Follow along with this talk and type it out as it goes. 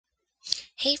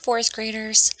Hey, fourth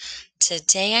graders.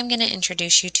 Today I'm going to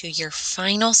introduce you to your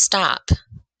final stop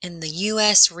in the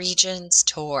U.S. Regions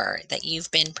Tour that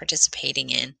you've been participating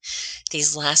in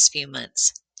these last few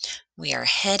months. We are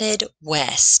headed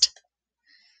west.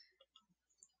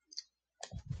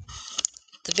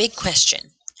 The big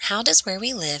question, how does where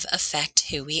we live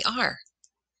affect who we are?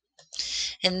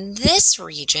 In this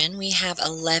region, we have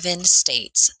 11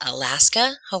 states: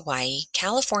 Alaska, Hawaii,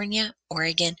 California,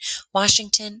 Oregon,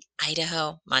 Washington,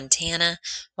 Idaho, Montana,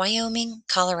 Wyoming,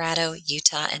 Colorado,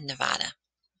 Utah, and Nevada.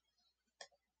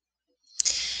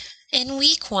 In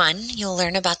week 1, you'll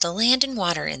learn about the land and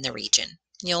water in the region.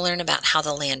 You'll learn about how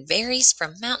the land varies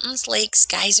from mountains, lakes,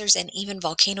 geysers, and even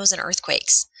volcanoes and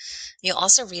earthquakes. You'll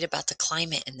also read about the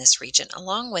climate in this region,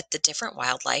 along with the different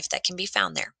wildlife that can be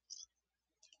found there.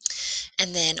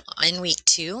 And then in week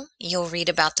 2, you'll read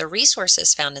about the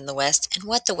resources found in the West and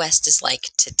what the West is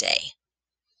like today.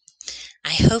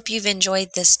 I hope you've enjoyed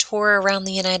this tour around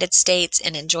the United States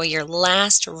and enjoy your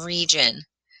last region.